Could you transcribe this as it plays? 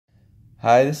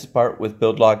Hi, this is Bart with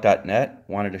BuildLog.net.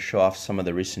 Wanted to show off some of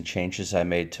the recent changes I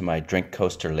made to my drink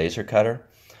coaster laser cutter.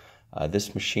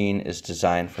 This machine is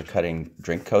designed for cutting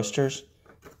drink coasters.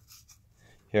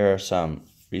 Here are some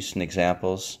recent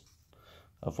examples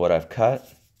of what I've cut.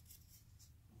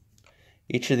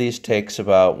 Each of these takes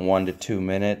about 1 to 2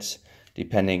 minutes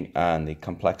depending on the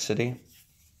complexity.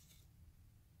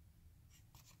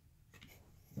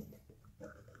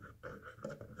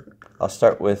 I'll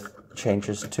start with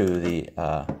changes to the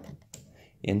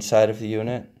inside of the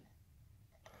unit.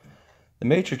 The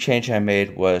major change I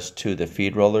made was to the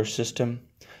feed roller system.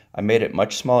 I made it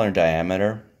much smaller in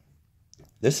diameter.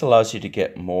 This allows you to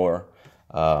get more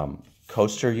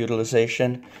coaster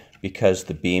utilization because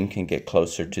the beam can get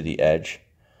closer to the edge.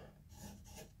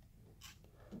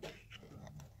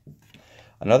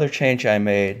 Another change I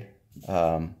made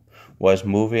was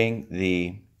moving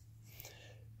the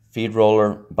feed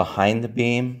roller behind the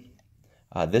beam.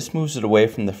 This moves it away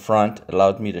from the front. It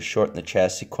allowed me to shorten the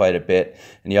chassis quite a bit,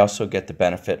 and you also get the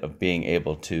benefit of being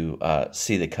able to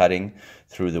see the cutting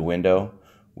through the window,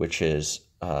 which is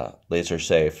laser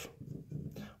safe.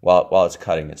 While it's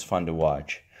cutting, it's fun to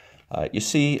watch. You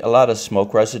see a lot of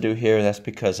smoke residue here. That's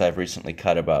because I've recently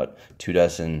cut about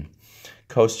 24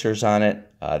 coasters on it.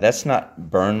 That's not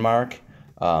burn mark,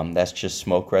 that's just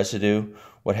smoke residue.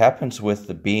 What happens with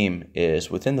the beam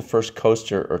is within the first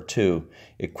coaster or two,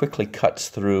 it quickly cuts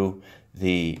through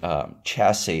the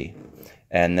chassis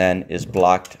and then is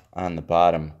blocked on the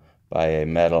bottom by a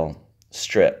metal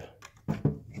strip.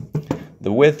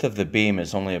 The width of the beam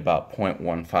is only about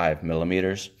 0.15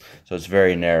 millimeters, so it's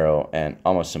very narrow and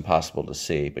almost impossible to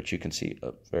see, but you can see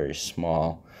a very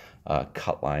small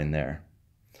cut line there.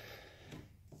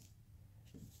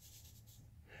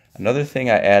 Another thing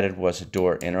I added was a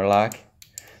door interlock.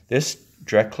 This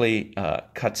directly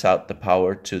cuts out the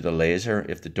power to the laser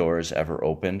if the door is ever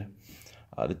opened.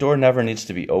 The door never needs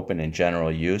to be open in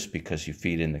general use because you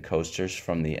feed in the coasters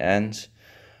from the ends.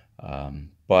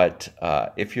 But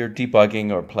if you're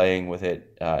debugging or playing with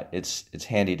it, it's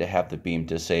handy to have the beam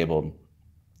disabled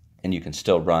and you can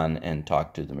still run and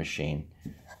talk to the machine.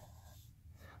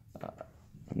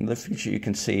 Another feature you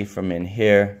can see from in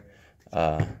here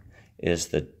is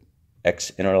the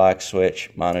X interlock switch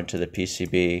mounted to the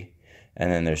PCB,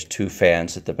 and then there's 2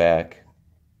 fans at the back.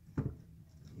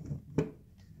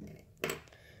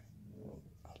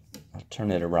 I'll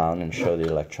turn it around and show the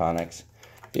electronics.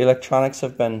 The electronics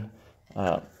have been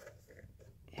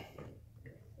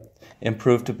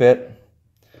improved a bit.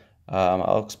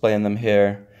 I'll explain them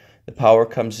here. The power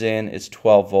comes in, it's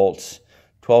 12 volts.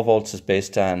 12 volts is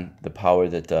based on the power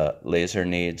that the laser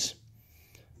needs.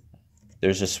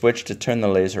 There's a switch to turn the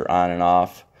laser on and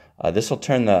off. This will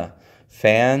turn the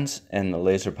fans and the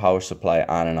laser power supply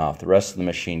on and off. The rest of the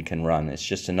machine can run. It's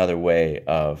just another way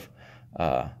of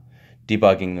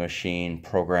debugging the machine,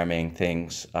 programming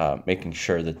things, making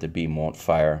sure that the beam won't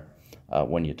fire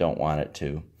when you don't want it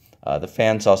to. The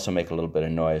fans also make a little bit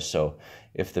of noise, so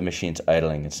if the machine's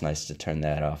idling, it's nice to turn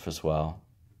that off as well.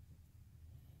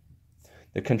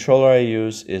 The controller I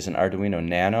use is an Arduino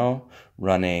Nano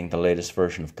running the latest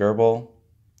version of Gerbil.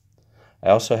 I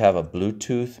also have a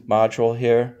Bluetooth module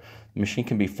here. The machine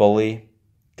can be fully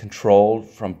controlled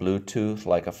from Bluetooth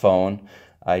like a phone.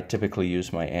 I typically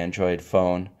use my Android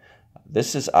phone.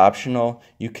 This is optional.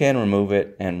 You can remove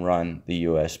it and run the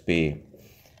USB.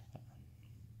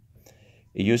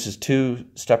 It uses 2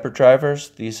 stepper drivers.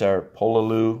 These are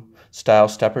Pololu style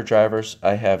stepper drivers.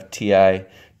 I have TI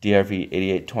DRV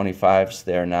 8825s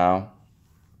there now.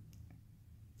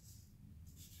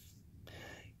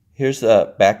 Here's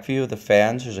the back view of the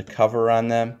fans. There's a cover on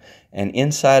them, and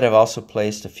inside I've also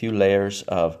placed a few layers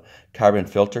of carbon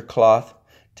filter cloth.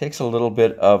 It takes a little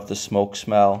bit of the smoke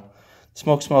smell. The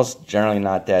smoke smell is generally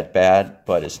not that bad,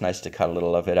 but it's nice to cut a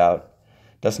little of it out.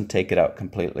 It doesn't take it out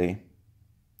completely.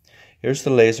 Here's the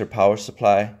laser power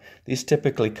supply. These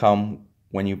typically come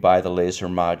when you buy the laser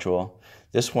module.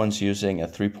 This one's using a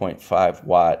 3.5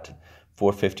 watt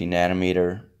 450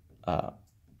 nanometer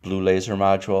blue laser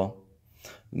module.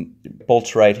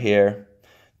 Bolts right here.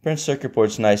 Printed circuit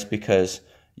board's nice because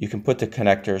you can put the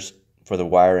connectors for the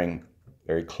wiring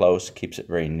very close, keeps it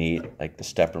very neat, like the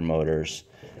stepper motors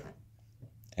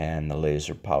and the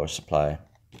laser power supply.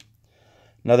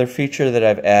 Another feature that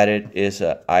I've added is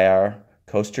a IR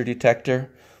coaster detector.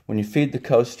 When you feed the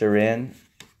coaster in,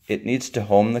 it needs to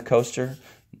home the coaster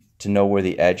to know where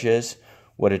the edge is.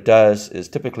 What it does is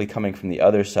typically coming from the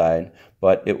other side,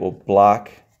 but it will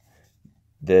block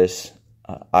this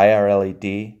IR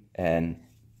LED and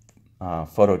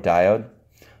photodiode,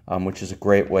 which is a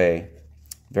great way,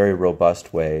 very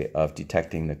robust way of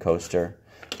detecting the coaster.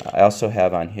 I also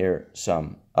have on here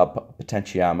some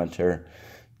potentiometer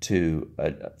to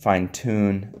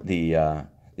fine-tune the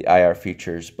IR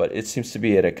features, but it seems to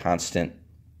be at a constant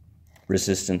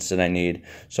resistance that I need,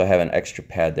 so I have an extra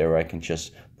pad there where I can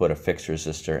just put a fixed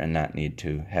resistor and not need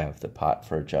to have the pot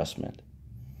for adjustment.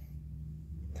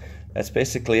 That's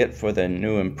basically it for the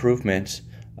new improvements.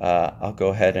 I'll go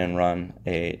ahead and run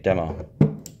a demo.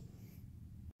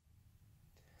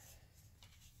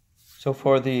 So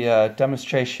for the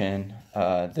demonstration,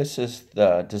 this is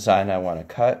the design I want to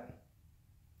cut.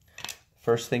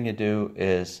 First thing you do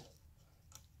is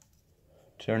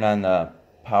turn on the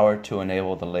power to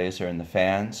enable the laser and the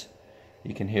fans.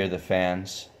 You can hear the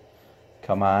fans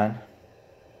come on.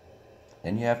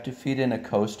 Then you have to feed in a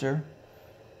coaster.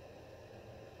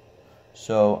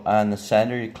 So on the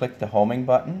center you click the homing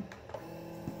button,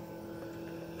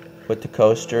 put the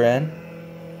coaster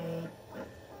in,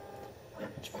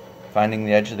 finding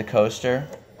the edge of the coaster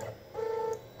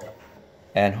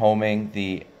and homing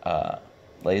the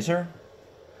laser.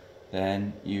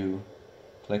 Then you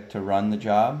click to run the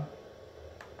job.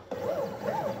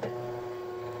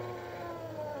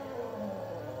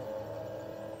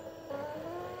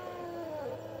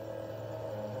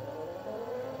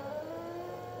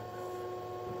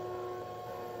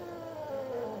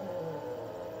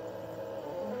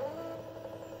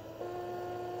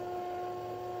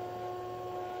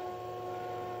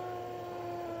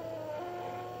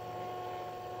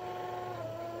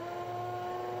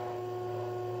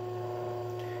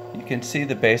 You can see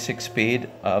the basic speed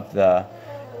of the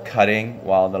cutting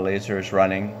while the laser is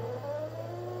running.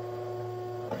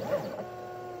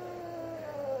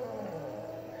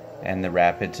 And the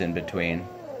rapids in between.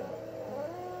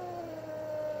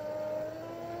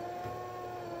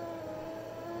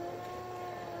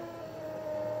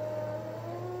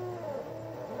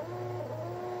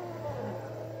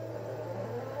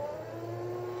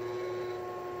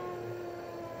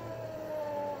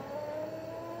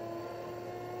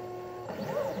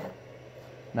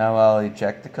 Now I'll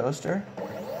eject the coaster,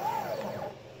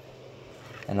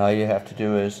 and all you have to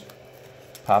do is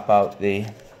pop out the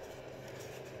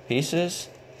pieces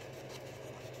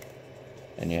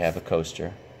and you have a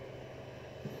coaster.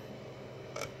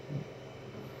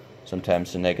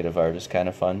 Sometimes the negative art is kind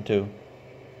of fun too.